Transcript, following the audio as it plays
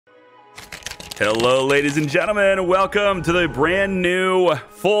Hello, ladies and gentlemen. Welcome to the brand new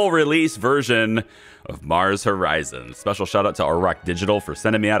full release version of Mars Horizon. Special shout out to Rock Digital for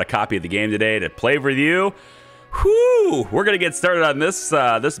sending me out a copy of the game today to play with you. Whew, we're gonna get started on this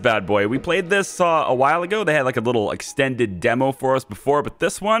this bad boy. We played this a while ago. They had like a little extended demo for us before, but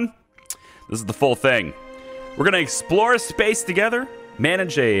this is the full thing. We're gonna explore space together,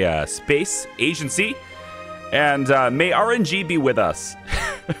 manage a space agency, and may RNG be with us.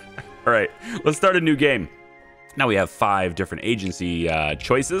 All right, let's start a new game. Now we have 5 different agency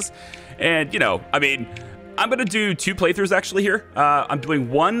choices. And, you know, I mean, I'm going to do 2 playthroughs actually here. I'm doing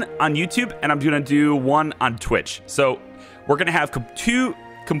one on YouTube and I'm going to do one on Twitch. So we're going to have 2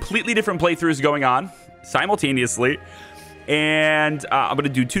 completely different playthroughs going on simultaneously. And I'm going to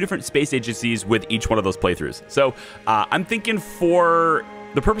do 2 different space agencies with each one of those playthroughs. So I'm thinking for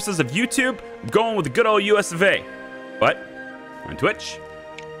the purposes of YouTube, I'm going with the good old US of A. But on Twitch,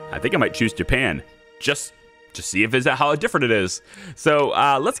 I think I might choose Japan, just to see if how different it is. So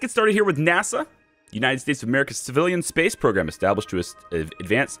let's get started here with NASA, United States of America's civilian space program, established to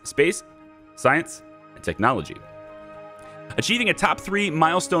advance space, science, and technology. Achieving a top 3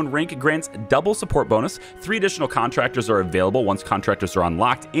 milestone rank grants double support bonus. 3 additional contractors are available once contractors are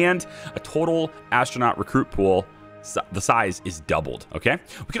unlocked, and a total astronaut recruit pool. The size is doubled, okay?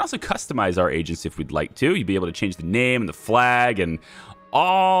 We can also customize our agency if we'd like to. You'd be able to change the name and the flag and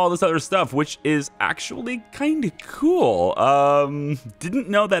all this other stuff, which is actually kind of cool. Didn't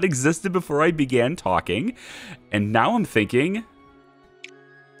know that existed before I began talking. And now I'm thinking,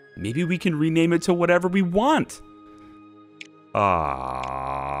 maybe we can rename it to whatever we want. Okay.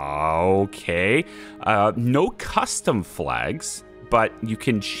 No custom flags, but you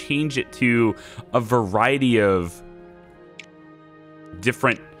can change it to a variety of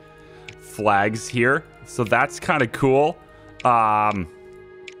different flags here. So that's kind of cool.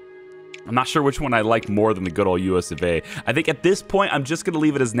 I'm not sure which one I like more than the good old US of A. I think at this point, I'm just going to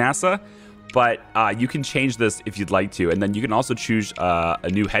leave it as NASA, but you can change this if you'd like to. And then you can also choose a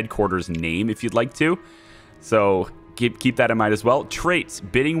new headquarters name if you'd like to. So keep that in mind as well. Traits,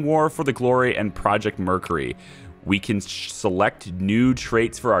 Bidding War for the Glory and Project Mercury. We can select new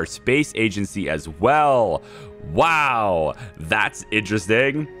traits for our space agency as well. Wow, that's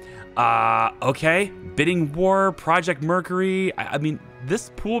interesting. Okay, Bidding War, Project Mercury. I mean,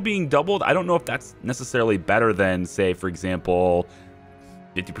 this pool being doubled, I don't know if that's necessarily better than, say, for example,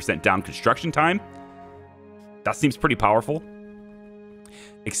 50% down construction time. That seems pretty powerful.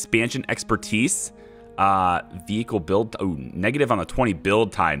 Expansion expertise. Vehicle build, negative on the 20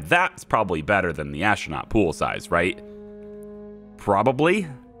 build time. That's probably better than the astronaut pool size, right? Probably.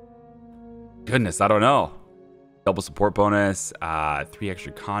 Goodness, I don't know. Double support bonus, 3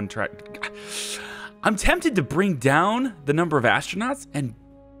 extra contract. I'm tempted to bring down the number of astronauts and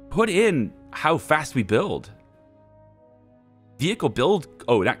put in how fast we build. Vehicle build,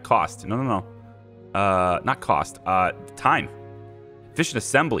 not cost. No. Not cost, time. Efficient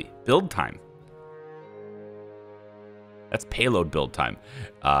assembly, build time. That's payload build time.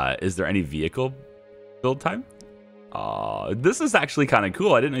 Is there any vehicle build time? This is actually kind of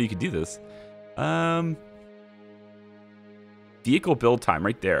cool. I didn't know you could do this. Vehicle build time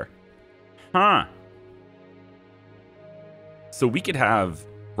right there. Huh. So we could have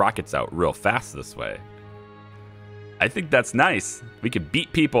rockets out real fast this way. I think that's nice. We could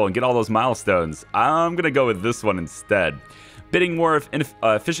beat people and get all those milestones. I'm going to go with this one instead. Bidding War of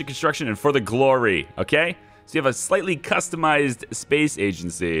efficient construction and for the glory. Okay? So you have a slightly customized space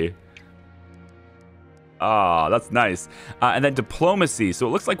agency. Oh, that's nice. And then diplomacy. So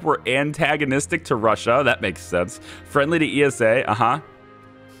it looks like we're antagonistic to Russia. That makes sense. Friendly to ESA.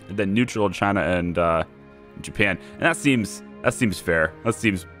 And then neutral to China and Japan. And that seems fair. That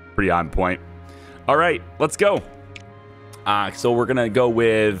seems pretty on point. All right, let's go. So we're gonna go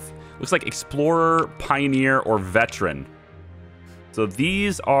with, looks like Explorer, Pioneer, or Veteran. So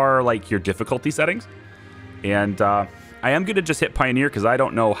these are like your difficulty settings. And I am gonna just hit Pioneer because I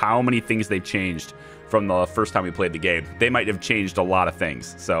don't know how many things they changed from the first time we played the game. They might have changed a lot of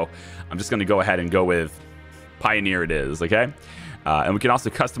things. So I'm just gonna go ahead and go with Pioneer it is, okay? And we can also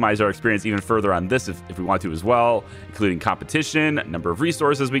customize our experience even further on this if we want to as well, including competition, number of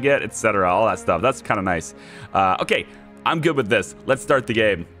resources we get, etc., all that stuff. That's kind of nice. Okay, I'm good with this. Let's start the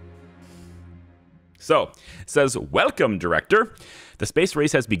game. So, it says, welcome, Director. The space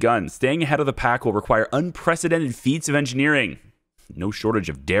race has begun. Staying ahead of the pack will require unprecedented feats of engineering. No shortage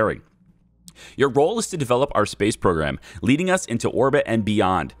of daring. Your role is to develop our space program, leading us into orbit and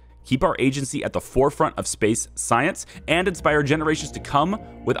beyond. Keep our agency at the forefront of space science and inspire generations to come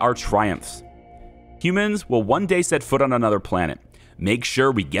with our triumphs. Humans will one day set foot on another planet. Make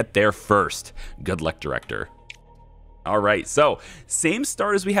sure we get there first. Good luck, Director. All right, so same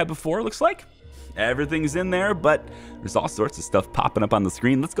start as we had before, looks like. Everything's in there, but there's all sorts of stuff popping up on the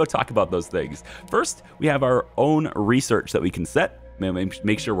screen. Let's go talk about those things. First, we have our own research that we can set.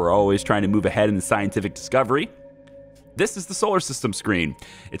 Make sure we're always trying to move ahead in scientific discovery. This is the solar system screen.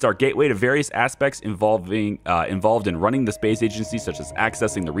 It's our gateway to various aspects involved in running the space agency, such as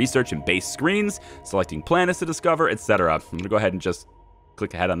accessing the research and base screens, selecting planets to discover, etc. I'm gonna go ahead and just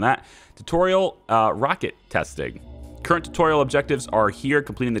click ahead on that. Tutorial, rocket testing. Current tutorial objectives are here.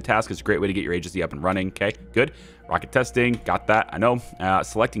 Completing the task is a great way to get your agency up and running. Okay, good. Rocket testing, got that, I know.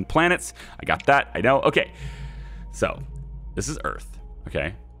 Selecting planets, I got that, I know. Okay, so this is Earth,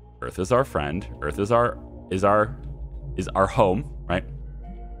 okay? Earth is our friend. Earth is our home, right?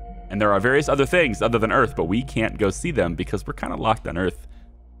 And there are various other things other than Earth, but we can't go see them because we're kind of locked on Earth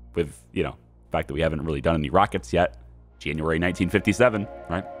with, you know, the fact that we haven't really done any rockets yet. January 1957,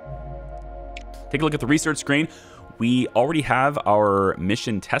 right? Take a look at the research screen. We already have our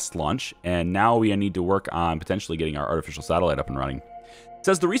mission test launch, and now we need to work on potentially getting our artificial satellite up and running. It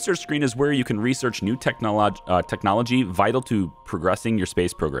says the research screen is where you can research new technology vital to progressing your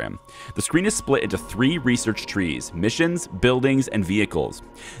space program. The screen is split into 3 research trees: missions, buildings, and vehicles.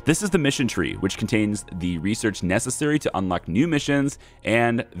 This is the mission tree, which contains the research necessary to unlock new missions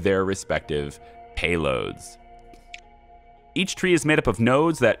and their respective payloads. Each tree is made up of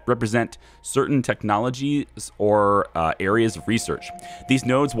nodes that represent certain technologies or areas of research. These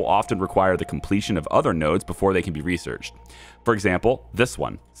nodes will often require the completion of other nodes before they can be researched. For example, this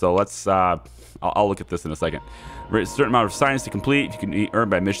one. So let's, I'll look at this in a second. A certain amount of science to complete, you can be earned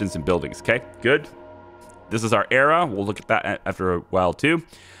by missions and buildings. Okay, good. This is our era. We'll look at that after a while too.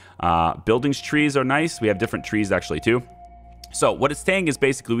 Buildings trees are nice. We have different trees actually too. So what it's saying is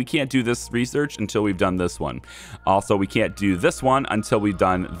basically we can't do this research until we've done this one. Also, we can't do this one until we've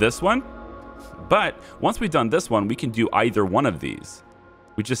done this one. But once we've done this one, we can do either one of these.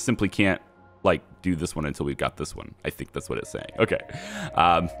 We just simply can't like do this one until we've got this one. I think that's what it's saying. Okay.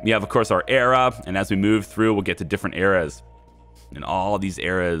 We have, of course, our era. And as we move through, we'll get to different eras. And all these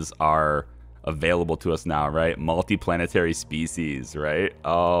eras are available to us now, right? Multiplanetary species, right?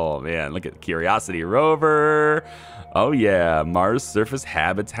 Oh, man. Look at Curiosity rover. Oh, yeah. Mars surface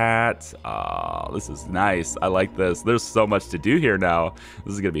habitat. Oh, this is nice. I like this. There's so much to do here now.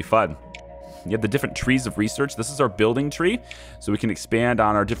 This is going to be fun. You have the different trees of research. This is our building tree. So we can expand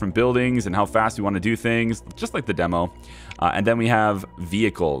on our different buildings and how fast we want to do things, just like the demo. And then we have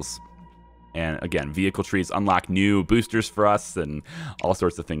vehicles. And again, vehicle trees unlock new boosters for us and all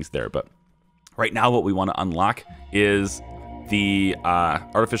sorts of things there. But right now, what we want to unlock is the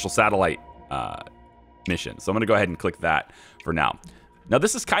artificial satellite mission. So I'm going to go ahead and click that for now. Now,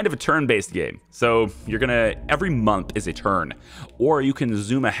 this is kind of a turn-based game. So you're going to, every month is a turn. Or you can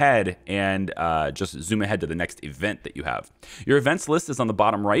zoom ahead and just zoom ahead to the next event that you have. Your events list is on the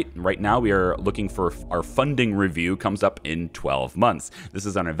bottom right. Right now, we are looking for our funding review comes up in 12 months. This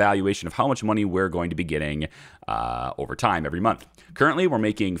is an evaluation of how much money we're going to be getting over time every month. Currently, we're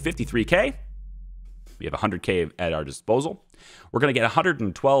making 53K. We have 100K at our disposal. We're going to get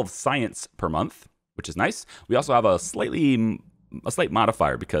 112 science per month, which is nice. We also have a slight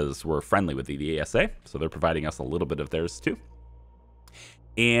modifier because we're friendly with the ESA, so they're providing us a little bit of theirs too.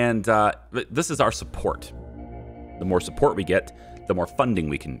 And this is our support. The more support we get, the more funding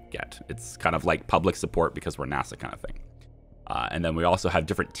we can get. It's kind of like public support because we're NASA kind of thing. And then we also have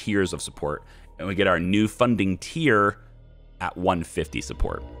different tiers of support, and we get our new funding tier at 150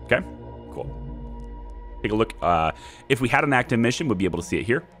 support. Okay, cool. Take a look. If we had an active mission, we'd be able to see it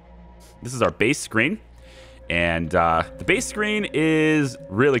here. This is our base screen. And the base screen is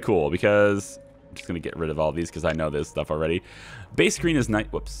really cool because I'm just going to get rid of all these because I know this stuff already. Base screen is nice.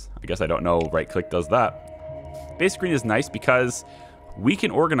 Whoops. I guess I don't know. Right click does that. Base screen is nice because we can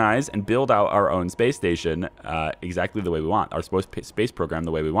organize and build out our own space station exactly the way we want. Our space program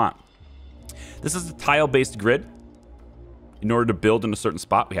the way we want. This is a tile-based grid. In order to build in a certain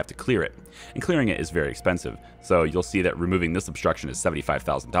spot, we have to clear it. And clearing it is very expensive. So you'll see that removing this obstruction is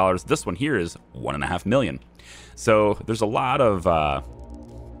 $75,000. This one here is $1.5 million. So there's a lot of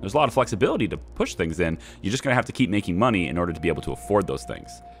flexibility to push things in. You're just going to have to keep making money in order to be able to afford those things.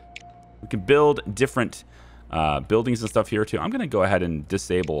 We can build different buildings and stuff here too. I'm going to go ahead and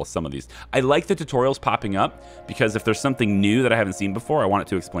disable some of these. I like the tutorials popping up because if there's something new that I haven't seen before, I want it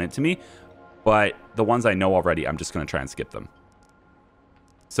to explain it to me. But the ones I know already, I'm just going to try and skip them.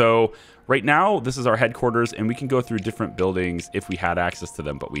 So right now, this is our headquarters, and we can go through different buildings if we had access to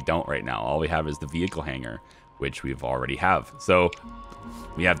them, but we don't right now. All we have is the vehicle hangar, which we've already have. So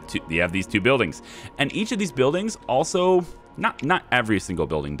we have these two buildings. And each of these buildings also Not every single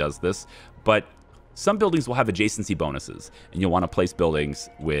building does this, but some buildings will have adjacency bonuses, and you'll want to place buildings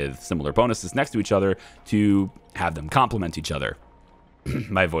with similar bonuses next to each other to have them complement each other.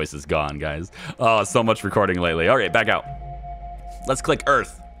 My voice is gone, guys. Oh, so much recording lately. All right, back out. Let's click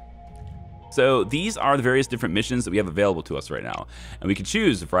Earth. So these are the various different missions that we have available to us right now. And we can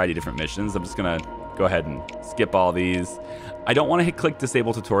choose a variety of different missions. I'm just gonna go ahead and skip all these. I don't wanna hit click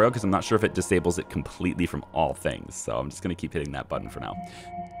disable tutorial because I'm not sure if it disables it completely from all things. So I'm just gonna keep hitting that button for now.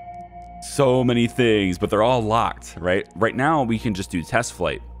 So many things, but they're all locked, right? Right now we can just do test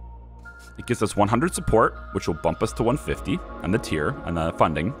flight. It gives us 100 support, which will bump us to 150 on the tier, on the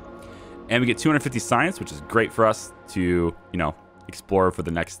funding. And we get 250 science, which is great for us to, you know, explore for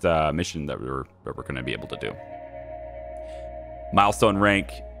the next mission that we're going to be able to do. Milestone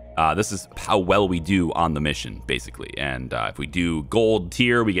rank. This is how well we do on the mission, basically. And if we do gold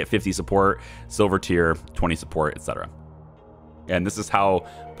tier, we get 50 support, silver tier, 20 support, etc. And this is how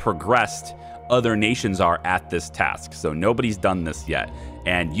progressed other nations are at this task. So nobody's done this yet.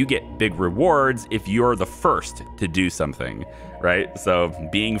 And you get big rewards if you're the first to do something, right? So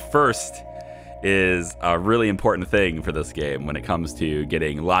being first is a really important thing for this game when it comes to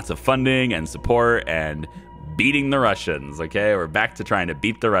getting lots of funding and support and beating the Russians, okay? We're back to trying to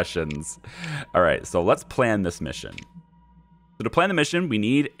beat the Russians. All right, so let's plan this mission. So to plan the mission, we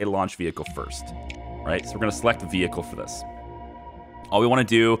need a launch vehicle first, right? So we're gonna select a vehicle for this. All we wanna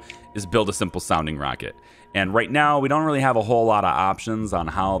do is build a simple sounding rocket. And right now, we don't really have a whole lot of options on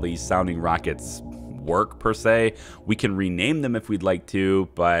how these sounding rockets work per se. We can rename them if we'd like to,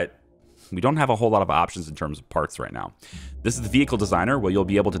 but we don't have a whole lot of options in terms of parts right now. This is the vehicle designer where you'll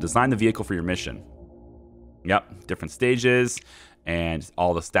be able to design the vehicle for your mission. Yep, different stages and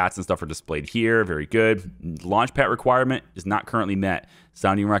all the stats and stuff are displayed here. Very good. Launch pad requirement is not currently met.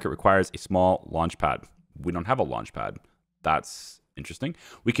 Sounding rocket requires a small launch pad. We don't have a launch pad. That's interesting.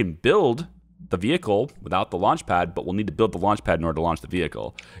 We can build the vehicle without the launch pad, but we'll need to build the launch pad in order to launch the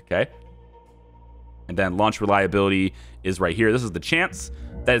vehicle. Okay. And then launch reliability is right here. This is the chance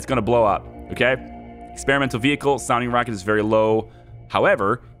that it's going to blow up, okay? Experimental vehicle, sounding rocket is very low.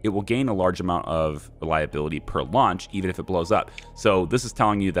 However, it will gain a large amount of reliability per launch, even if it blows up. So this is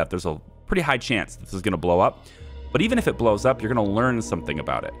telling you that there's a pretty high chance that this is going to blow up. But even if it blows up, you're going to learn something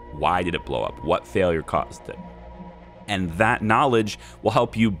about it. Why did it blow up? What failure caused it? And that knowledge will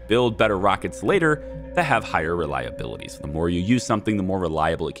help you build better rockets later that have higher reliability. So the more you use something, the more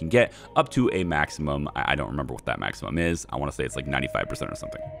reliable it can get, up to a maximum. I don't remember what that maximum is. I want to say it's like 95% or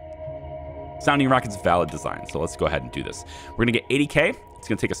something. Sounding rocket's valid design. So let's go ahead and do this. We're going to get 80K. It's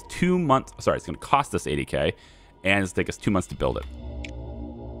going to take us 2 months. Sorry, it's going to cost us 80K. And it's going to take us 2 months to build it.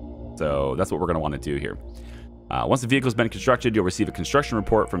 So that's what we're going to want to do here. Once the vehicle's been constructed, you'll receive a construction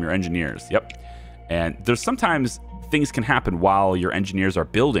report from your engineers. Yep. And there's sometimes things can happen while your engineers are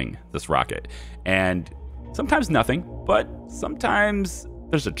building this rocket. And sometimes nothing, but sometimes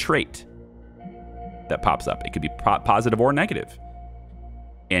there's a trait that pops up. It could be positive or negative.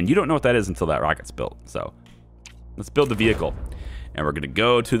 And you don't know what that is until that rocket's built. So let's build the vehicle. And we're gonna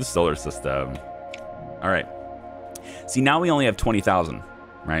go to the solar system. All right. See, now we only have 20,000,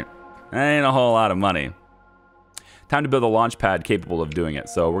 right? That ain't a whole lot of money. Time to build a launch pad capable of doing it.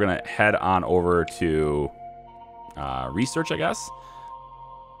 So we're gonna head on over to research, I guess.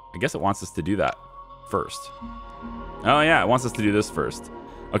 I guess it wants us to do that first. Oh yeah, it wants us to do this first.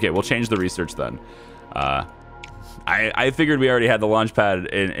 Okay, we'll change the research then. I figured we already had the launch pad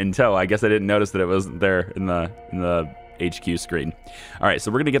in tow. I guess I didn't notice that it wasn't there in the HQ screen. All right, so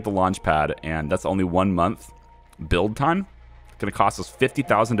we're gonna get the launch pad, and that's only 1 month build time. It's gonna cost us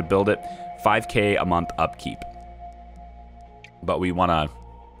 50,000 to build it, 5K a month upkeep. But we wanna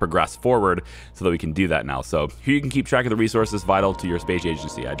progress forward so that we can do that now. So here you can keep track of the resources vital to your space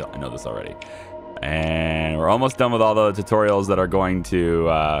agency. I know this already. And we're almost done with all the tutorials that are going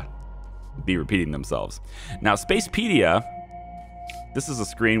to be repeating themselves. Now, Spacepedia, this is a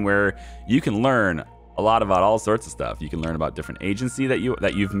screen where you can learn a lot about all sorts of stuff. You can learn about different agency that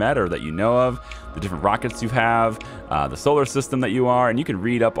you've met or that you know of, the different rockets you have, the solar system that you are, and you can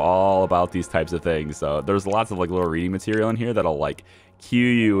read up all about these types of things. So there's lots of like little reading material in here that'll like cue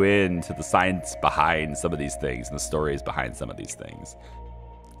you in to the science behind some of these things and the stories behind some of these things.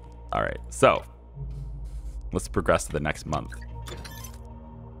 All right, so let's progress to the next month.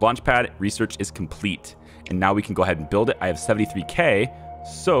 Launchpad research is complete, and now we can go ahead and build it. I have 73K,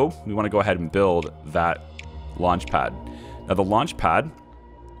 so we want to go ahead and build that launch pad. Now the launch pad,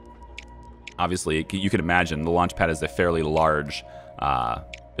 obviously you can imagine the launch pad is a fairly large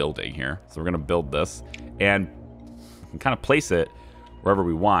building here. So we're going to build this and we can kind of place it wherever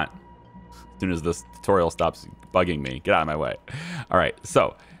we want. As soon as this tutorial stops bugging me. Get out of my way. All right,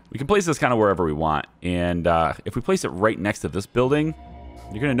 so we can place this kind of wherever we want. And if we place it right next to this building,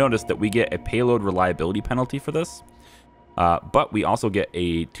 you're going to notice that we get a payload reliability penalty for this. But we also get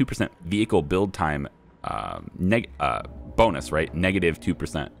a 2% vehicle build time bonus, right? Negative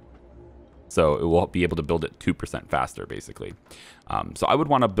 2%. So it will be able to build it 2% faster, basically. So I would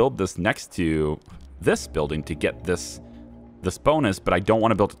want to build this next to this building to get this bonus, but I don't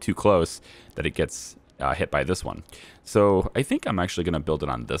want to build it too close that it gets hit by this one. So I think I'm actually going to build it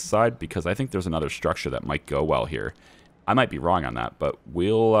on this side because I think there's another structure that might go well here. I might be wrong on that, but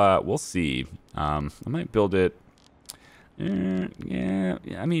we'll see. I might build it. Yeah,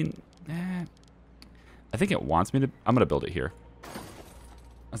 I mean, I think it wants me to. I'm going to build it here.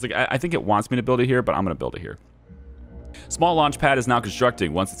 I think it wants me to build it here, but I'm going to build it here. Small launch pad is now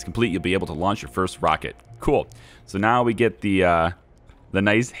constructing. Once it's complete, you'll be able to launch your first rocket. Cool. So now we get the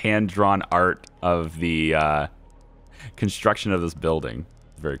nice hand-drawn art of the construction of this building.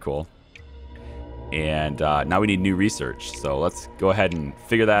 Very cool. And now we need new research. So let's go ahead and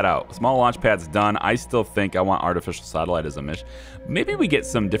figure that out. Small launch pad's done. I still think I want artificial satellite as a mission. Maybe we get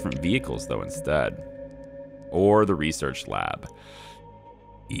some different vehicles, though, instead. Or the research lab.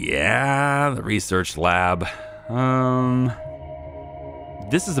 Yeah, the research lab.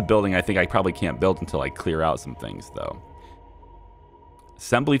 This is a building I think I probably can't build until I clear out some things, though.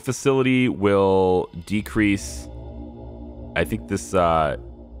 Assembly facility will decrease. I think this...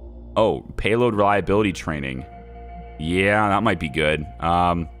 oh, payload reliability training. Yeah, that might be good.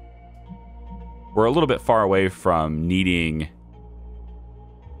 We're a little bit far away from needing...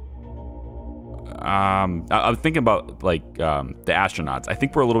 I'm thinking about, like, the astronauts. I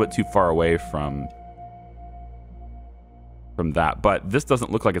think we're a little bit too far away from that. But this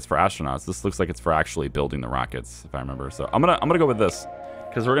doesn't look like it's for astronauts. This looks like it's for actually building the rockets, if I remember. So I'm gonna go with this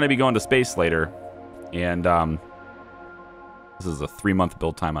because we're gonna be going to space later, and this is a 3-month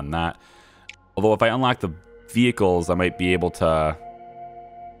build time on that. Although if I unlock the vehicles, I might be able to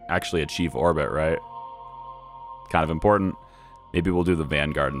actually achieve orbit, right? Kind of important. Maybe we'll do the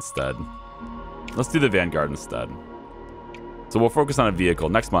Vanguard instead. Let's do the Vanguard instead. So we'll focus on a vehicle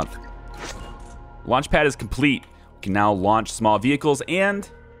next month. Launch pad is complete. We can now launch small vehicles, and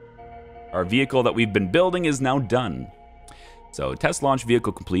our vehicle that we've been building is now done. So test launch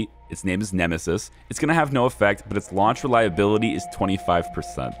vehicle complete. Its name is Nemesis. It's going to have no effect, but its launch reliability is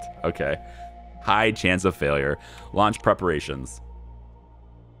 25%. Okay. High chance of failure. Launch preparations.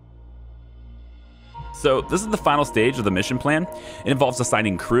 So this is the final stage of the mission plan. It involves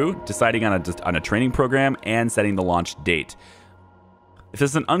assigning crew, deciding on a training program, and setting the launch date. If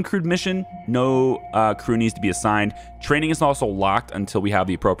this is an uncrewed mission, no crew needs to be assigned. Training is also locked until we have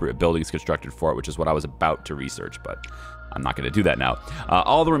the appropriate buildings constructed for it, which is what I was about to research, but I'm not going to do that now.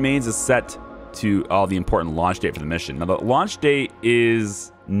 All that remains is set to the important launch date for the mission. Now, the launch date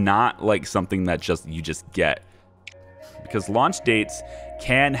is not like something that you just get, because launch dates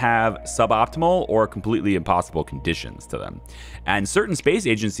can have suboptimal or completely impossible conditions to them. And certain space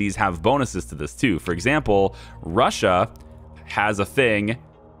agencies have bonuses to this too. For example, Russia has a thing,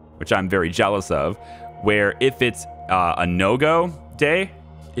 which I'm very jealous of, where if it's a no-go day,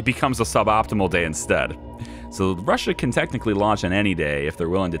 it becomes a suboptimal day instead. So Russia can technically launch on any day if they're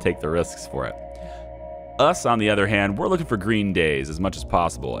willing to take the risks for it. Us, on the other hand, we're looking for green days as much as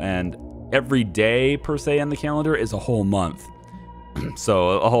possible, and every day per se on the calendar is a whole month.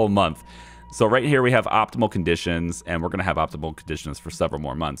 So a whole month. So right here we have optimal conditions, and we're going to have optimal conditions for several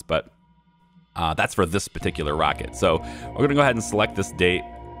more months, but that's for this particular rocket. So we're going to go ahead and select this date,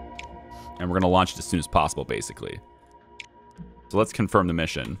 and we're going to launch it as soon as possible, basically. So let's confirm the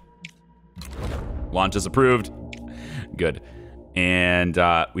mission. Launch is approved. Good. And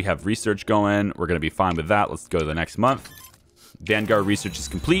we have research going. We're going to be fine with that. Let's go to the next month. Vanguard research is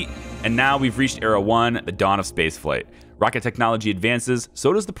complete, and now we've reached Era 1, the dawn of spaceflight. Rocket technology advances,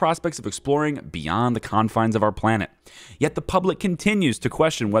 so does the prospects of exploring beyond the confines of our planet. Yet the public continues to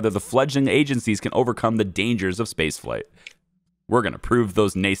question whether the fledgling agencies can overcome the dangers of spaceflight. We're going to prove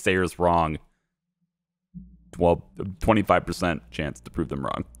those naysayers wrong. Well, 25% chance to prove them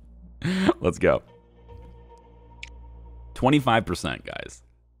wrong. Let's go. 25%, guys.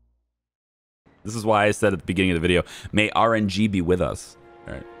 This is why I said at the beginning of the video, may RNG be with us.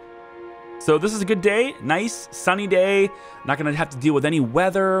 All right. So this is a good day. Nice, sunny day. Not going to have to deal with any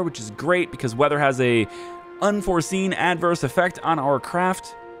weather, which is great because weather has a unforeseen adverse effect on our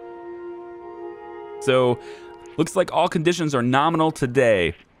craft. So looks like all conditions are nominal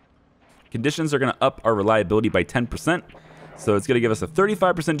today. Conditions are going to up our reliability by 10%. So it's going to give us a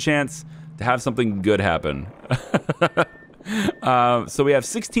 35% chance to have something good happen. So we have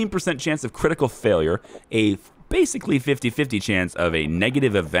 16% chance of critical failure, a basically 50-50 chance of a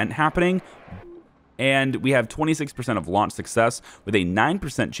negative event happening. And we have 26% of launch success with a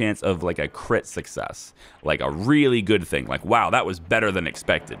 9% chance of like a crit success. Like a really good thing. Like, wow, that was better than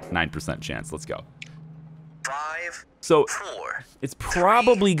expected. 9% chance. Let's go. 5, so 4, it's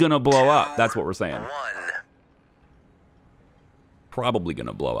probably going to blow up. That's what we're saying. 1. Probably going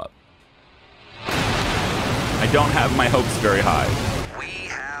to blow up. I don't have my hopes very high. We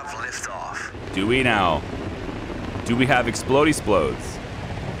have liftoff. Do we now? Do we have explode-explodes?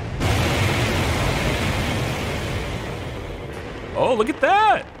 Oh, look at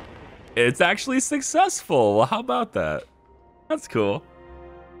that! It's actually successful. Well, how about that? That's cool.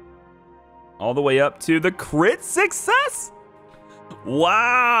 All the way up to the crit success?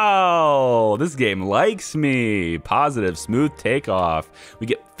 Wow! This game likes me. Positive, smooth takeoff. We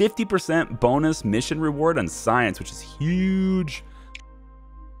get 50% bonus mission reward on science, which is huge.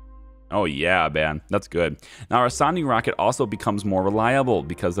 Oh yeah, man. That's good. Now our sounding rocket also becomes more reliable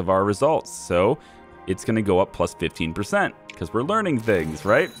because of our results. So it's going to go up plus 15% because we're learning things,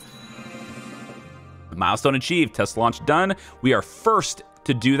 right? Milestone achieved. Test launch done. We are first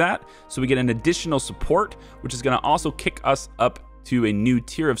to do that. So we get an additional support, which is going to also kick us up to a new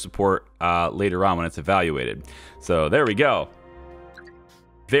tier of support later on when it's evaluated. So there we go.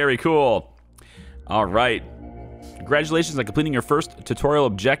 Very cool. All right. Congratulations on completing your first tutorial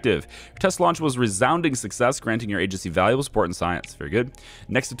objective. Your test launch was resounding success, granting your agency valuable support in science. Very good.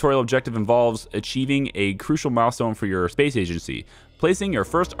 Next tutorial objective involves achieving a crucial milestone for your space agency, placing your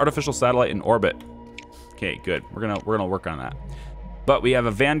first artificial satellite in orbit. Okay, good. We're gonna work on that. But we have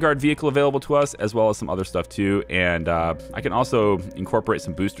a Vanguard vehicle available to us, as well as some other stuff too. And I can also incorporate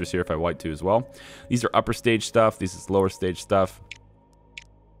some boosters here if I want to as well. These are upper stage stuff. This is lower stage stuff.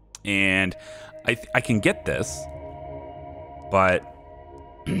 And I can get this, but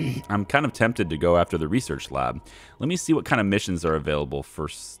I'm kind of tempted to go after the research lab. Let me see what kind of missions are available for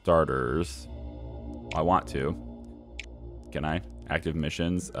starters. I want to. Can I? Active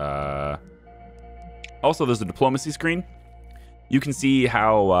missions. Also, there's a diplomacy screen. You can see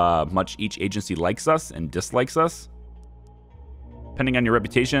how much each agency likes us and dislikes us. Depending on your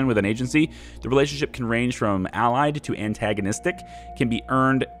reputation with an agency, the relationship can range from allied to antagonistic, can be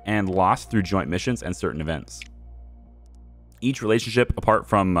earned and lost through joint missions and certain events. Each relationship, apart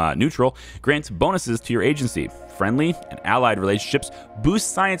from neutral, grants bonuses to your agency. Friendly and allied relationships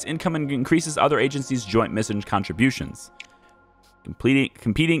boost science income and increases other agencies' joint mission contributions.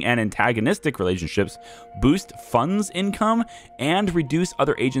 Competing and antagonistic relationships boost funds income and reduce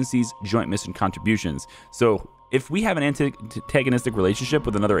other agencies' joint mission contributions. So if we have an antagonistic relationship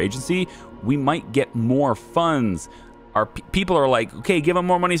with another agency, we might get more funds. Our people are like, okay, give them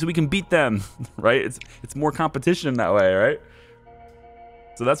more money so we can beat them, right? It's more competition that way, right?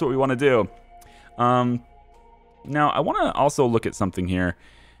 So that's what we want to do. Now I want to also look at something here.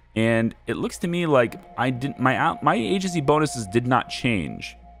 And it looks to me like my agency bonuses did not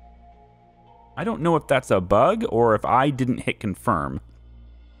change. I don't know if that's a bug or if I didn't hit confirm.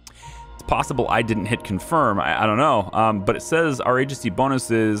 It's possible I didn't hit confirm. I don't know. But it says our agency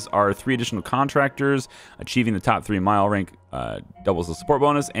bonuses are 3 additional contractors, achieving the top 3 mile rank doubles the support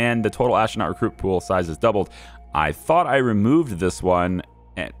bonus, and the total astronaut recruit pool size is doubled. I thought I removed this one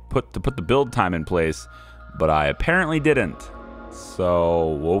and put the build time in place, but I apparently didn't.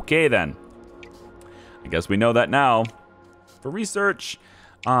 So, okay then. I guess we know that now. For research,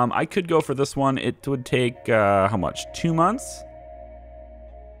 I could go for this one. It would take, how much? 2 months?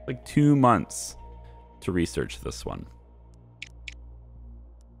 Like 2 months to research this one.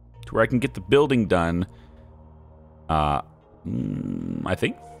 To where I can get the building done, I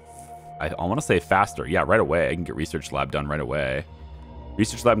think, I want to say faster. Yeah, right away. I can get research lab done right away.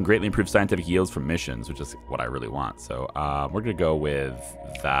 Research lab can greatly improve scientific yields from missions, which is what I really want. So we're going to go with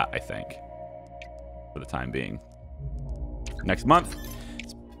that, I think, for the time being. Next month,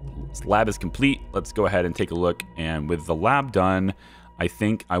 this lab is complete. Let's go ahead and take a look. And with the lab done, I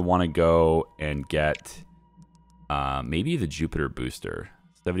think I want to go and get maybe the Jupiter booster.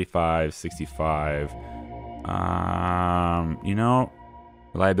 75, 65. You know,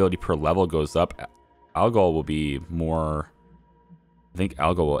 reliability per level goes up. Algol will be more... I think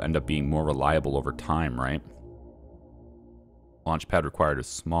Algo will end up being more reliable over time, right? Launch pad required is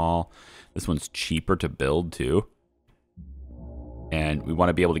small. This one's cheaper to build too. And we want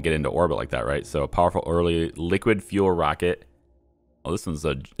to be able to get into orbit like that, right? So powerful early liquid fuel rocket. Oh, this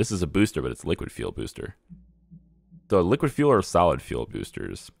is a booster, but it's liquid fuel booster. So liquid fuel or solid fuel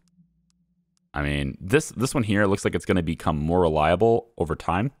boosters. I mean, this one here looks like it's going to become more reliable over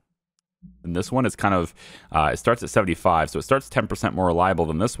time. And this one is kind of, it starts at 75, so it starts 10% more reliable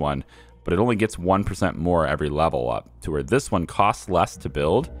than this one, but it only gets 1% more every level up, to where this one costs less to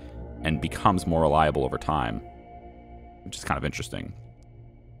build and becomes more reliable over time, which is kind of interesting.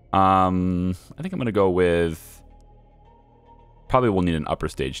 I think I'm gonna go with, probably we'll need an upper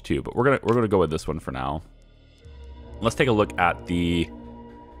stage too, but we're gonna go with this one for now. Let's take a look at the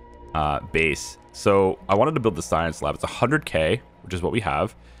base. So I wanted to build the science lab. It's 100K, which is what we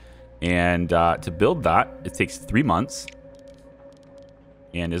have, and to build that, it takes 3 months.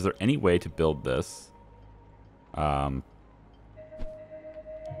 And is there any way to build this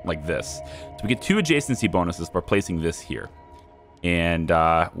like this? So we get 2 adjacency bonuses for placing this here. And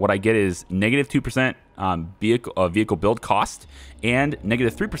what I get is negative 2% vehicle build cost and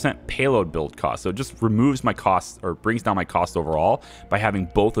negative 3% payload build cost. So it just removes my cost, or brings down my cost overall, by having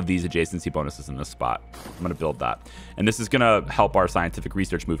both of these adjacency bonuses in this spot. I'm going to build that. And this is going to help our scientific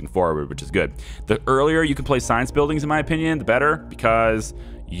research moving forward, which is good. The earlier you can place science buildings, in my opinion, the better, because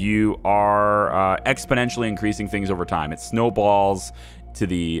you are exponentially increasing things over time. It snowballs to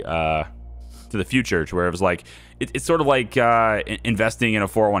the future, to where it was like, it's sort of like investing in a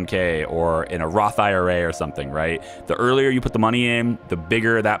 401k or in a Roth IRA or something, right? The earlier you put the money in, the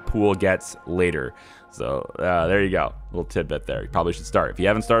bigger that pool gets later. So there you go, little tidbit there. You probably should start. If you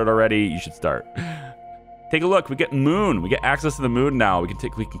haven't started already, you should start. Take a look. We get moon. We get access to the moon now. We can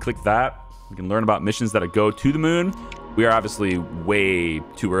click that. We can learn about missions that go to the moon. We are obviously way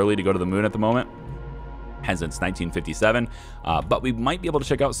too early to go to the moon at the moment, since 1957, but we might be able to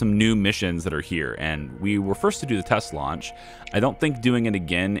check out some new missions that are here. And we were first to do the test launch. I don't think doing it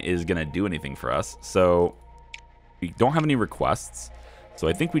again is going to do anything for us, so we don't have any requests. So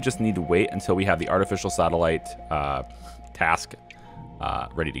I think we just need to wait until we have the artificial satellite task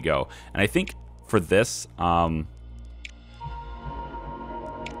ready to go. And I think for this, I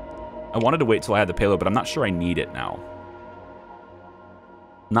wanted to wait till I had the payload, but I'm not sure I need it now.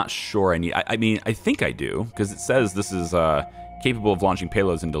 Not sure I need. I mean, I think I do, because it says this is capable of launching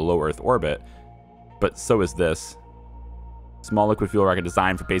payloads into low Earth orbit, but so is this. Small liquid fuel rocket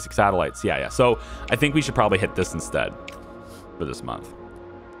designed for basic satellites. Yeah. So I think we should probably hit this instead for this month.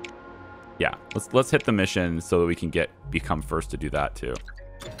 Yeah, let's hit the mission so that we can become first to do that too.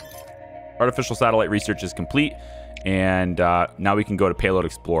 Artificial satellite research is complete, and now we can go to Payload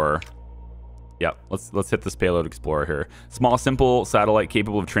Explorer. Yep, let's hit this Payload Explorer here. Small, simple satellite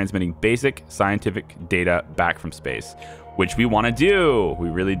capable of transmitting basic scientific data back from space, which we want to do. We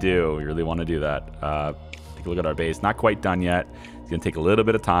really do. We really want to do that. Take a look at our base. Not quite done yet. It's going to take a little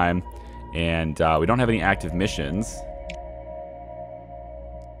bit of time, and we don't have any active missions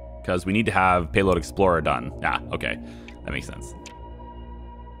because we need to have Payload Explorer done. Okay, that makes sense.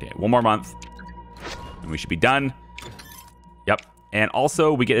 Okay, 1 more month, and we should be done. Yep, and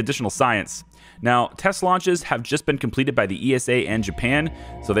also we get additional science. Now, test launches have just been completed by the ESA and Japan,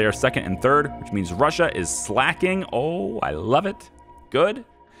 so they are second and third, which means Russia is slacking. Oh, I love it. Good.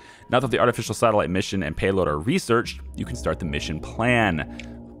 Now that the artificial satellite mission and payload are researched, you can start the mission plan,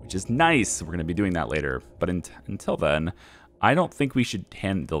 which is nice. We're going to be doing that later. But until then, I don't think we should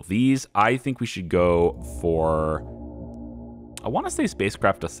handle these. I think we should go for, I want to say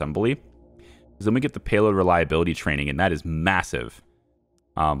spacecraft assembly, because then we get the payload reliability training, and that is massive.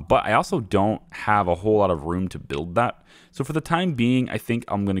 But I also don't have a whole lot of room to build that. So for the time being, I think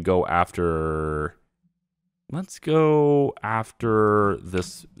I'm going to go after... Let's go after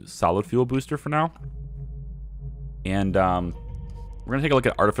this solid fuel booster for now. And we're going to take a look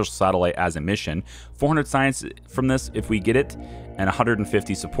at artificial satellite as a mission. 400 science from this if we get it, and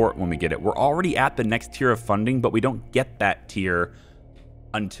 150 support when we get it. We're already at the next tier of funding, but we don't get that tier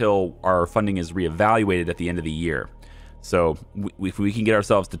until our funding is reevaluated at the end of the year. So if we can get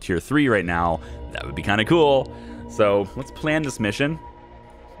ourselves to tier 3 right now, that would be kind of cool. So let's plan this mission.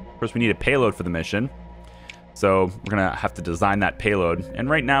 First, we need a payload for the mission. So we're going to have to design that payload.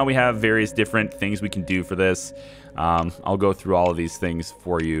 And right now we have various different things we can do for this. I'll go through all of these things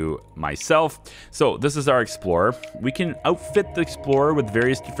for you myself. So this is our Explorer. We can outfit the Explorer with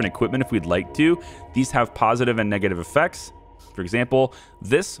various different equipment if we'd like to. These have positive and negative effects. For example,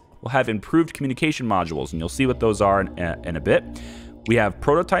 this will have improved communication modules, and you'll see what those are in a bit. We have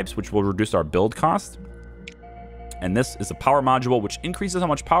prototypes, which will reduce our build cost. And this is a power module, which increases how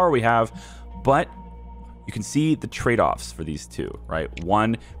much power we have, but you can see the trade-offs for these two, right?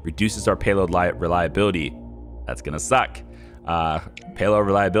 One reduces our payload reliability. That's gonna suck. Payload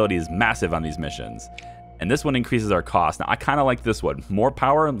reliability is massive on these missions. And this one increases our cost. Now, I kind of like this one. More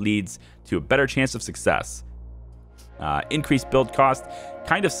power leads to a better chance of success. Increased build cost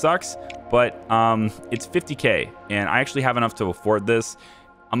kind of sucks, but it's 50K, and I actually have enough to afford this.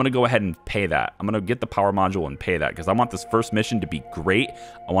 I'm going to go ahead and pay that. I'm going to get the power module and pay that because I want this first mission to be great.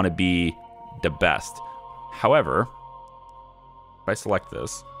 I want to be the best. However, if I select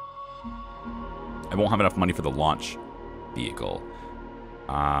this, I won't have enough money for the launch vehicle.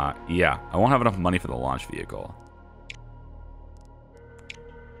 Yeah, I won't have enough money for the launch vehicle.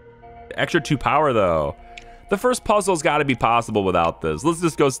 The extra 2 power, though. The first puzzle's got to be possible without this. Let's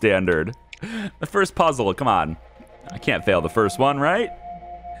just go standard. The first puzzle, come on. I can't fail the first one, right?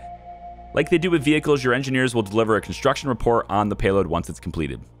 Like they do with vehicles, your engineers will deliver a construction report on the payload once it's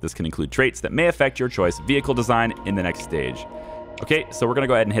completed. This can include traits that may affect your choice of vehicle design in the next stage. Okay, so we're going to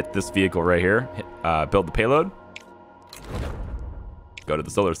go ahead and hit this vehicle right here. Build the payload. Go to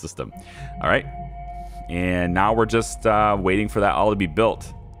the solar system. All right. And now we're just waiting for that all to be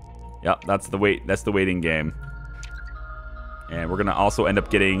built. Yep, that's the waiting game. And we're going to also end up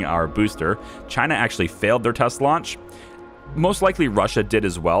getting our booster. China actually failed their test launch. Most likely Russia did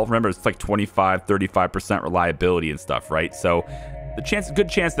as well. Remember, it's like 25-35% reliability and stuff, right? So the good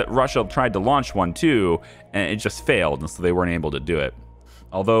chance that Russia tried to launch one too, and it just failed, and so they weren't able to do it.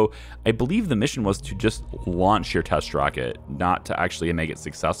 Although I believe the mission was to just launch your test rocket, not to actually make it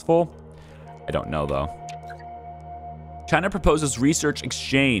successful. I don't know though. China proposes research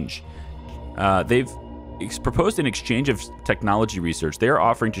exchange. They've proposed an exchange of technology research. They are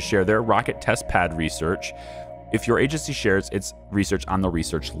offering to share their rocket test pad research if your agency shares its research on the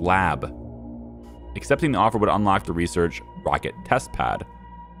research lab. Accepting the offer would unlock the research rocket test pad.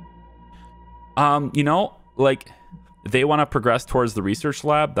 You know, like they want to progress towards the research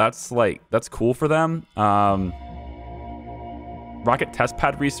lab. That's cool for them. Rocket test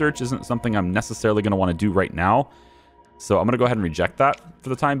pad research isn't something I'm necessarily going to want to do right now. So I'm going to go ahead and reject that for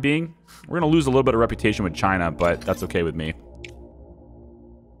the time being. We're going to lose a little bit of reputation with China, but that's okay with me.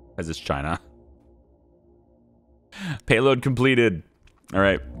 As is China. Payload completed. All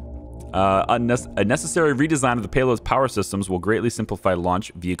right. A necessary redesign of the payload's power systems will greatly simplify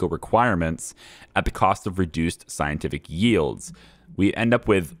launch vehicle requirements at the cost of reduced scientific yields. We end up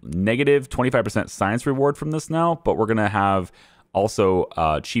with negative 25% science reward from this now, but we're going to have also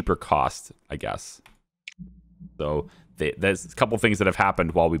cheaper cost, I guess. So there's a couple things that have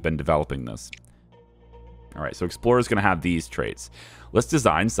happened while we've been developing this. All right, so Explorer is going to have these traits. Let's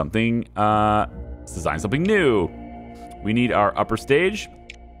design something. New. We need our upper stage.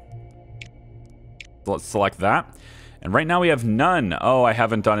 So let's select that. And right now we have none. Oh, I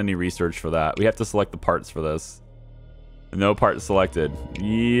haven't done any research for that. We have to select the parts for this. No parts selected.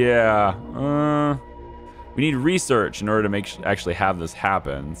 Yeah. We need research in order to actually have this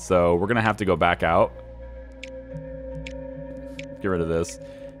happen. So we're going to have to go back out. Get rid of this.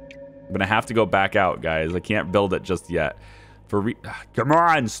 I'm going to have to go back out, guys. I can't build it just yet. Come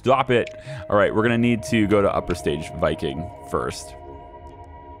on, stop it. All right, we're going to need to go to upper stage Viking first.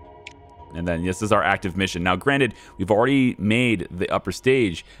 And then this is our active mission. Now, granted, we've already made the upper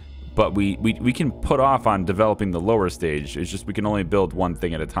stage, but we can put off on developing the lower stage. It's just we can only build one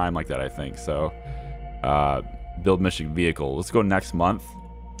thing at a time like that, I think. So, build mission vehicle. Let's go next month.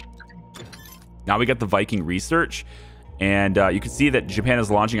 Now we got the Viking research. And you can see that Japan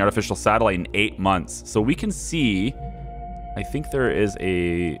is launching artificial satellite in 8 months. So we can see, I think there is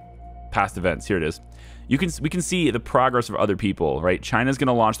a past events. Here it is. We can see the progress of other people, right? China's going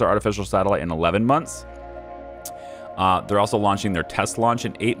to launch their artificial satellite in 11 months. They're also launching their test launch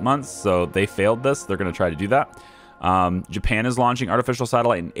in 8 months. So they failed this. They're going to try to do that. Japan is launching artificial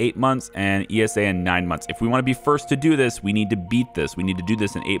satellite in 8 months and ESA in 9 months. If we want to be first to do this, we need to beat this. We need to do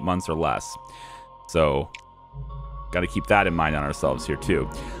this in 8 months or less. So got to keep that in mind on ourselves here too.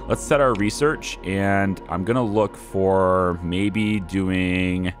 Let's set our research, and I'm gonna look for maybe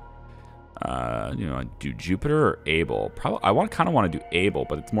doing, do Jupiter or Able. Probably I kind of want to do Able,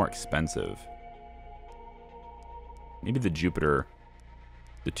 but it's more expensive. Maybe the Jupiter,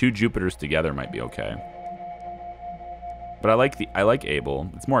 the 2 Jupiters together might be okay. But I like Able.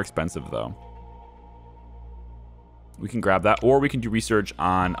 It's more expensive though. We can grab that, or we can do research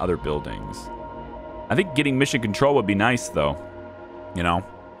on other buildings. I think getting mission control would be nice, though. You know?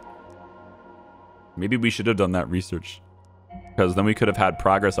 Maybe we should have done that research. Because then we could have had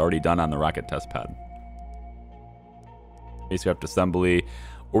progress already done on the rocket test pad. Spacecraft assembly.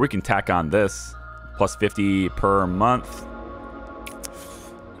 Or we can tack on this. Plus 50 per month.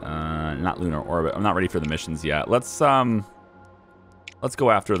 Not lunar orbit. I'm not ready for the missions yet. Let's go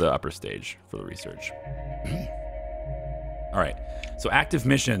after the upper stage for the research. All right. So active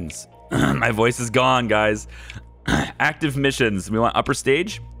missions. My voice is gone, guys. Active missions. We want upper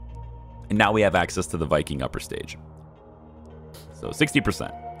stage. And now we have access to the Viking upper stage. So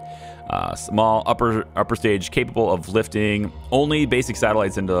 60%. Small upper stage capable of lifting only basic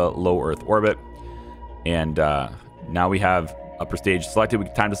satellites into low Earth orbit. And now we have upper stage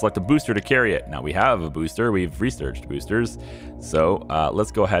selected. Time to select a booster to carry it. Now we have a booster. We've researched boosters. So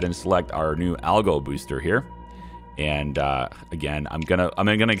let's go ahead and select our new algo booster here. And again, I'm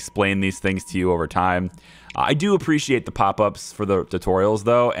gonna explain these things to you over time. I do appreciate the pop-ups for the tutorials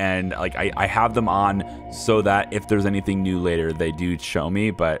though, and like I have them on so that if there's anything new later, they do show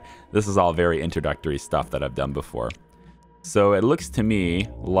me. But this is all very introductory stuff that I've done before. So it looks to me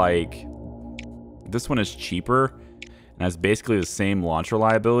like this one is cheaper and has basically the same launch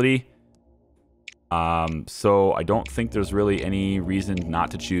reliability. So I don't think there's really any reason not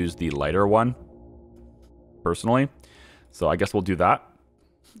to choose the lighter one, personally. So I guess we'll do that.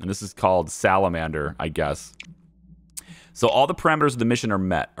 And this is called Salamander, I guess. So all the parameters of the mission are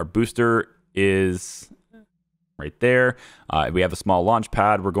met. Our booster is right there. We have a small launch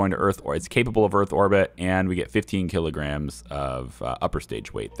pad. We're going to Earth, or it's capable of Earth orbit, and we get 15 kilograms of upper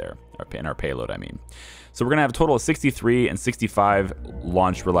stage weight there, in our payload, I mean. So we're going to have a total of 63 and 65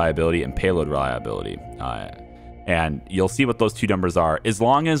 launch reliability and payload reliability. And you'll see what those two numbers are. As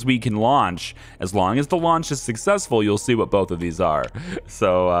long as we can launch, as long as the launch is successful, you'll see what both of these are.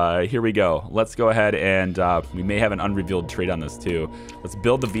 So here we go. Let's go ahead and we may have an unrevealed trait on this too. Let's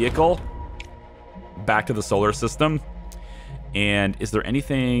build the vehicle back to the solar system. And is there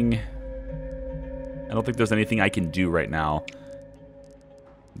anything... I don't think there's anything I can do right now.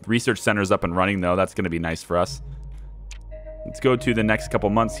 The research center is up and running though. That's going to be nice for us. Let's go to the next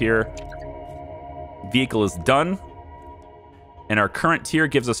couple months here. Vehicle is done, and our current tier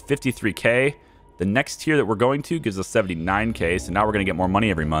gives us 53k. The next tier that we're going to gives us 79k, so now we're going to get more money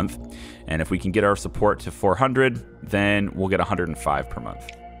every month. And if we can get our support to 400, then we'll get 105 per month.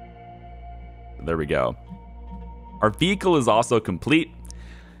 There we go. Our vehicle is also complete.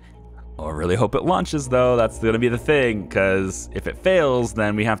 I really hope it launches though. That's going to be the thing, because if it fails,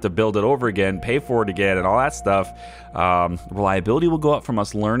 then we have to build it over again, pay for it again, and all that stuff. Reliability will go up from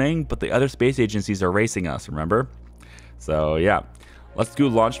us learning, but the other space agencies are racing us, remember? So yeah, let's go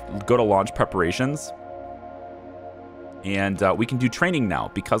to launch preparations. And we can do training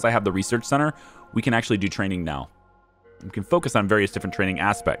now. Because I have the research center, we can actually do training now. We can focus on various different training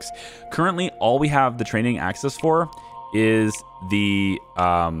aspects. Currently, all we have the training access for is the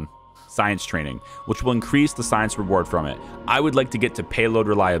science training, which will increase the science reward from it. I would like to get to payload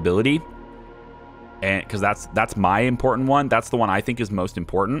reliability, and because that's my important one. That's the one I think is most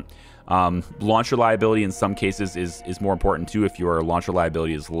important. Launch reliability in some cases is more important too if your launch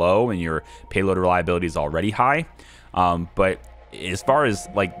reliability is low and your payload reliability is already high. But as far as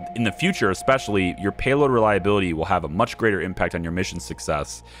like in the future, especially, your payload reliability will have a much greater impact on your mission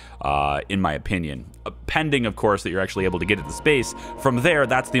success, in my opinion. Pending, of course, that you're actually able to get it to space. From there,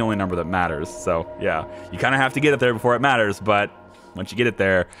 that's the only number that matters. So yeah, you kind of have to get it there before it matters, but once you get it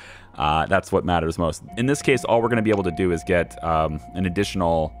there, that's what matters most. In this case, all we're going to be able to do is get an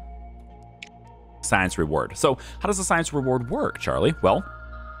additional science reward. So how does the science reward work, Charlie? Well,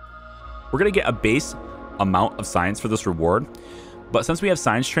 we're going to get a base amount of science for this reward, but since we have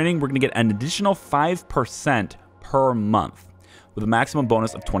science training, we're going to get an additional 5% per month with a maximum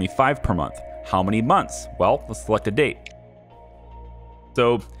bonus of 25 per month. How many months? Well, let's select a date.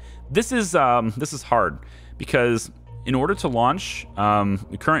 So this is hard because in order to launch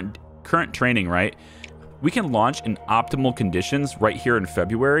current training, right, we can launch in optimal conditions right here in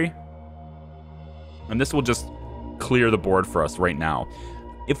February, and this will just clear the board for us right now.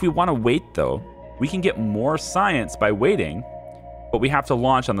 If we want to wait though, we can get more science by waiting, but we have to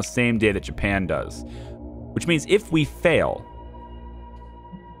launch on the same day that Japan does. Which means if we fail,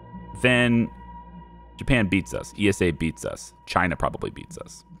 then Japan beats us, ESA beats us, China probably beats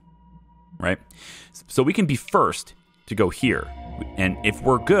us, right? So we can be first to go here. And if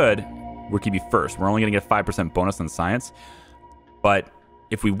we're good, we can be first. We're only gonna get a 5% bonus on science, but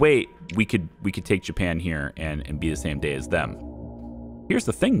if we wait, we could take Japan here and be the same day as them. Here's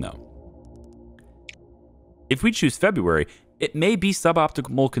the thing though. If we choose February, it may be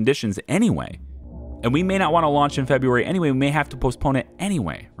suboptimal conditions anyway. And we may not want to launch in February anyway. We may have to postpone it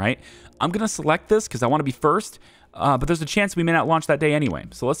anyway, right? I'm going to select this because I want to be first, but there's a chance we may not launch that day anyway.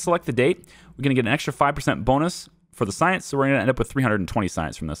 So let's select the date. We're going to get an extra 5% bonus for the science, so we're going to end up with 320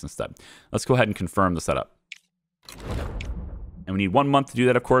 science from this instead. Let's go ahead and confirm the setup. And we need 1 month to do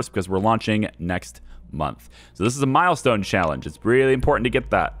that, of course, because we're launching next month. So this is a milestone challenge. It's really important to get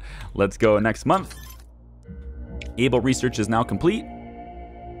that. Let's go next month. Able research is now complete.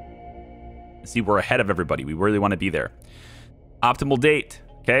 See, we're ahead of everybody. We really want to be there. Optimal date,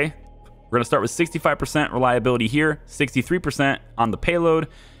 okay? We're going to start with 65% reliability here, 63% on the payload,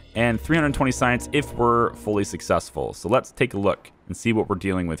 and 320 science if we're fully successful. So let's take a look and see what we're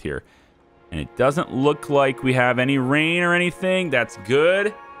dealing with here. And it doesn't look like we have any rain or anything. That's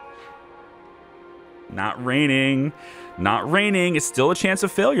good. Not raining. Not raining. It's still a chance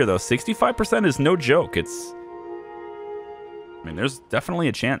of failure, though. 65% is no joke. I mean, there's definitely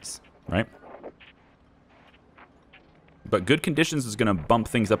a chance, right? But good conditions is going to bump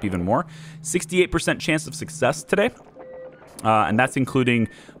things up even more. 68% chance of success today. And that's including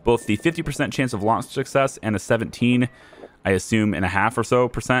both the 50% chance of launch success and a 17, I assume, and a half or so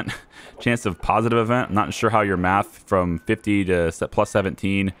percent chance of positive event. I'm not sure how your math from 50 to plus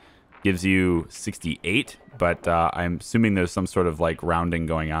 17 gives you 68, but I'm assuming there's some sort of like rounding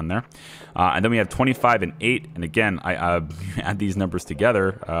going on there. And then we have 25 and 8. And again, I add these numbers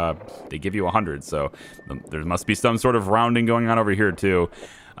together, they give you 100. So there must be some sort of rounding going on over here too.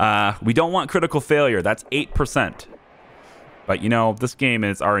 We don't want critical failure. That's 8%. But you know, this game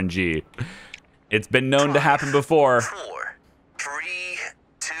is RNG. It's been known to happen before. 4, 3,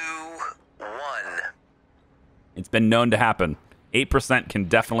 2, 1. It's been known to happen. 8% can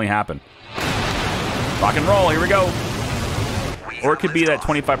definitely happen. Rock and roll, here we go. Or it could be that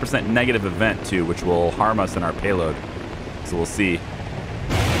 25% negative event too, which will harm us in our payload. So we'll see.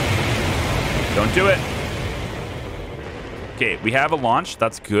 Don't do it. Okay, we have a launch.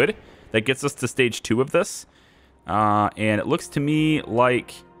 That's good. That gets us to stage 2 of this. And it looks to me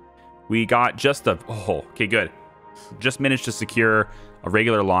like we got just a... Oh, okay, good. Just managed to secure a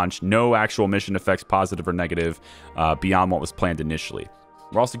regular launch. No actual mission effects, positive or negative, beyond what was planned initially.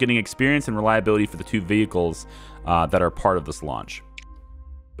 We're also getting experience and reliability for the 2 vehicles that are part of this launch.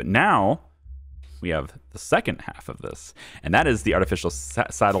 But now we have the second half of this, and that is the artificial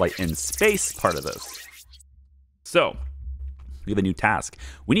satellite in space part of this. So we have a new task.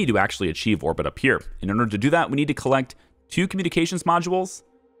 We need to actually achieve orbit up here. In order to do that, we need to collect 2 communications modules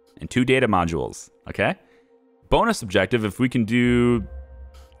and 2 data modules, okay? Bonus objective if we can do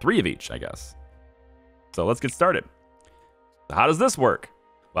 3 of each, I guess. So let's get started. So how does this work?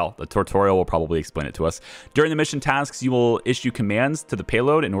 Well, the tutorial will probably explain it to us. During the mission tasks, you will issue commands to the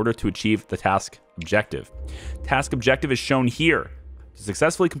payload in order to achieve the task objective. Task objective is shown here. To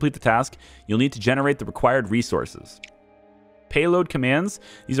successfully complete the task, you'll need to generate the required resources. Payload commands,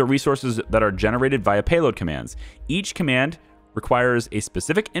 these are resources that are generated via payload commands. Each command requires a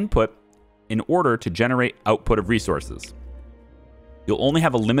specific input in order to generate output of resources. You'll only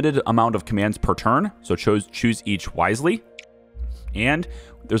have a limited amount of commands per turn, so choose each wisely. And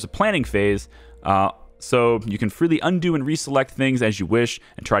there's a planning phase, so you can freely undo and reselect things as you wish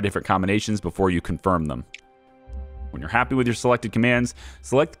and try different combinations before you confirm them. When you're happy with your selected commands,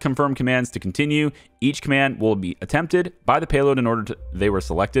 select confirm commands to continue. Each command will be attempted by the payload in order they were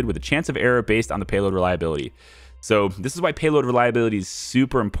selected with a chance of error based on the payload reliability. So this is why payload reliability is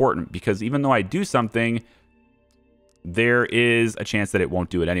super important, because even though I do something, there is a chance that it won't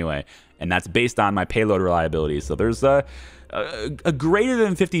do it anyway. And that's based on my payload reliability. So there's a greater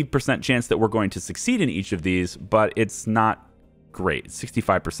than 50% chance that we're going to succeed in each of these, but it's not great. It's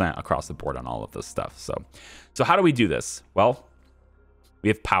 65% across the board on all of this stuff. So how do we do this? Well, we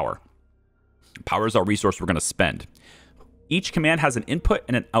have power. Power is our resource we're going to spend. Each command has an input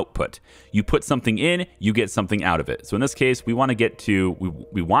and an output. You put something in, you get something out of it. So in this case, we want to get to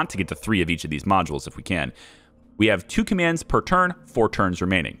 3 of each of these modules if we can. We have 2 commands per turn, 4 turns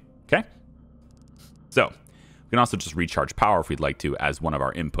remaining. Okay? So we can also just recharge power if we'd like to as one of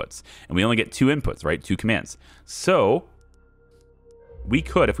our inputs. And we only get 2 inputs, right? 2 commands. So we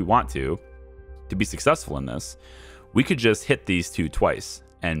could, if we want to be successful in this, we could just hit these 2 twice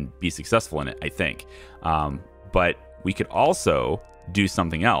and be successful in it, I think. But we could also do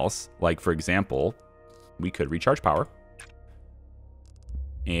something else. Like, for example, we could recharge power.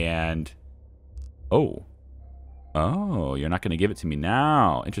 And, oh, you're not going to give it to me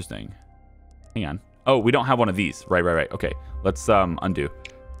now. Interesting. Hang on. Oh, we don't have one of these. Right. Okay, let's undo.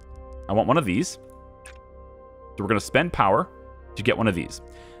 I want one of these. So we're going to spend power to get one of these.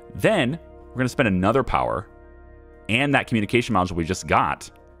 Then we're going to spend another power and that communication module we just got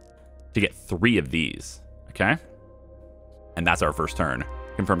to get 3 of these. Okay? And that's our first turn.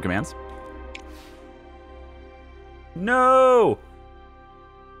 Confirm commands. No!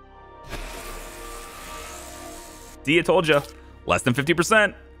 See, I told you. Less than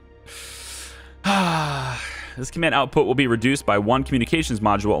 50%. This command output will be reduced by 1 communications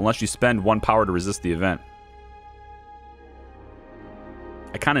module unless you spend 1 power to resist the event.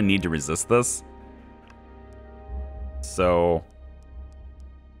 I kind of need to resist this. So,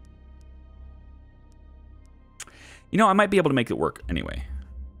 you know, I might be able to make it work anyway.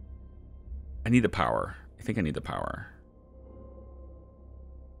 I need the power. I think I need the power.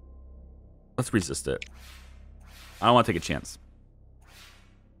 Let's resist it. I don't want to take a chance.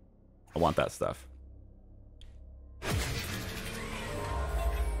 I want that stuff.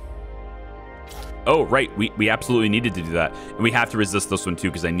 Oh, right. We absolutely needed to do that. And we have to resist this one, too,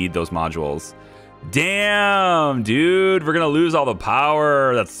 because I need those modules. Damn, dude. We're going to lose all the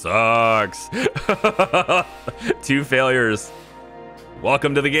power. That sucks. 2 failures.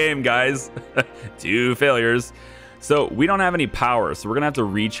 Welcome to the game, guys. 2 failures. So we don't have any power, so we're gonna have to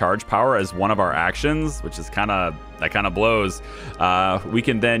recharge power as one of our actions, which is kind of blows. We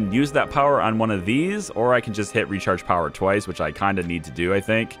can then use that power on one of these, or I can just hit recharge power twice, which I kind of need to do, I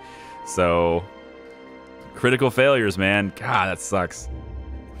think. So critical failures, man. God, that sucks.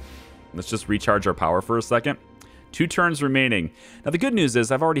 Let's just recharge our power for a second. 2 turns remaining. Now the good news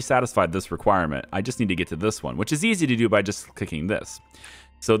is I've already satisfied this requirement. I just need to get to this one, which is easy to do by just clicking this.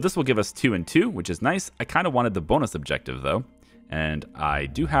 So this will give us 2 and 2, which is nice. I kind of wanted the bonus objective though, and I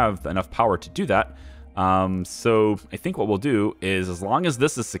do have enough power to do that. So I think what we'll do is, as long as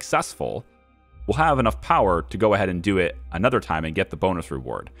this is successful, we'll have enough power to go ahead and do it another time and get the bonus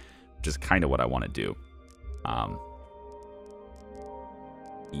reward, which is kind of what I want to do.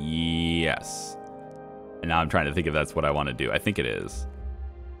 Yes. And now I'm trying to think if that's what I want to do. I think it is.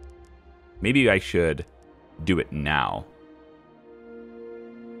 Maybe I should do it now.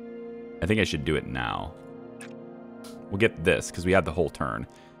 I think I should do it now. We'll get this because we have the whole turn.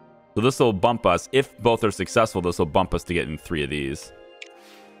 So this will bump us. If both are successful, this will bump us to getting 3 of these.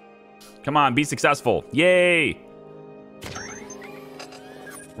 Come on, be successful. Yay!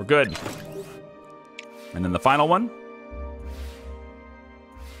 We're good. And then the final one.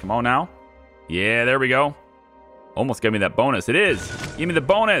 Come on now. Yeah, there we go. Almost gave me that bonus. It is. Give me the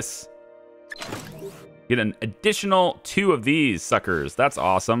bonus. Get an additional 2 of these suckers. That's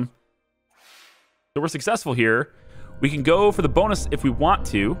awesome. So we're successful here. We can go for the bonus if we want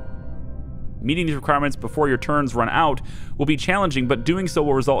to. Meeting these requirements before your turns run out will be challenging, but doing so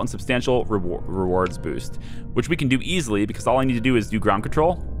will result in substantial rewards boost, which we can do easily because all I need to do is do ground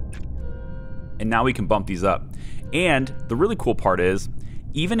control. And now we can bump these up. And the really cool part is,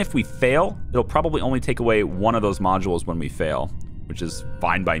 even if we fail, it'll probably only take away one of those modules when we fail, which is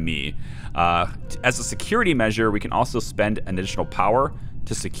fine by me. As a security measure, we can also spend an additional power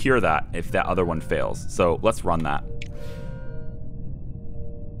to secure that if that other one fails. So let's run that.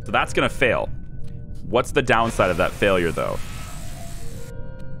 So that's gonna fail. What's the downside of that failure though?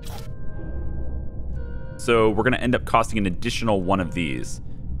 So we're gonna end up costing an additional 1 of these,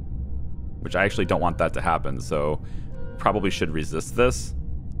 which I actually don't want that to happen. So probably should resist this.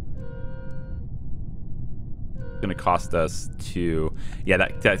 It's gonna cost us 2. Yeah,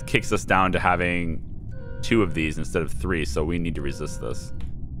 that kicks us down to having 2 of these instead of 3, so we need to resist this.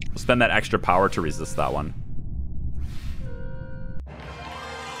 We'll spend that extra power to resist that one.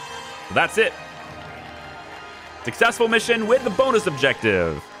 So that's it. Successful mission with the bonus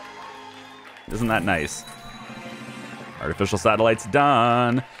objective. Isn't that nice? Artificial satellite's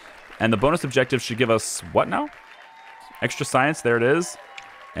done. And the bonus objective should give us what now? Extra science, there it is.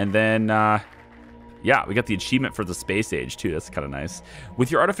 And then, yeah, we got the achievement for the space age too. That's kind of nice.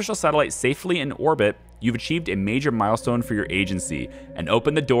 With your artificial satellite safely in orbit, you've achieved a major milestone for your agency and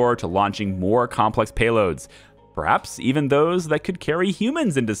opened the door to launching more complex payloads. Perhaps even those that could carry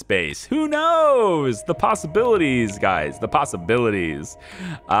humans into space. Who knows? The possibilities, guys, the possibilities.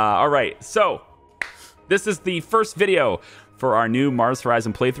 All right, so this is the first video for our new Mars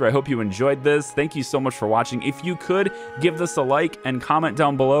Horizon playthrough. I hope you enjoyed this. Thank you so much for watching. If you could give this a like and comment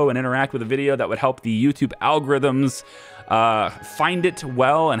down below and interact with the video, that would help the YouTube algorithms find it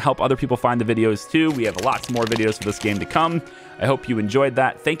well and help other people find the videos too. We have lots more videos for this game to come. I hope you enjoyed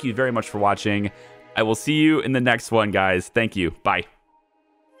that. Thank you very much for watching. I will see you in the next one, guys. Thank you. Bye.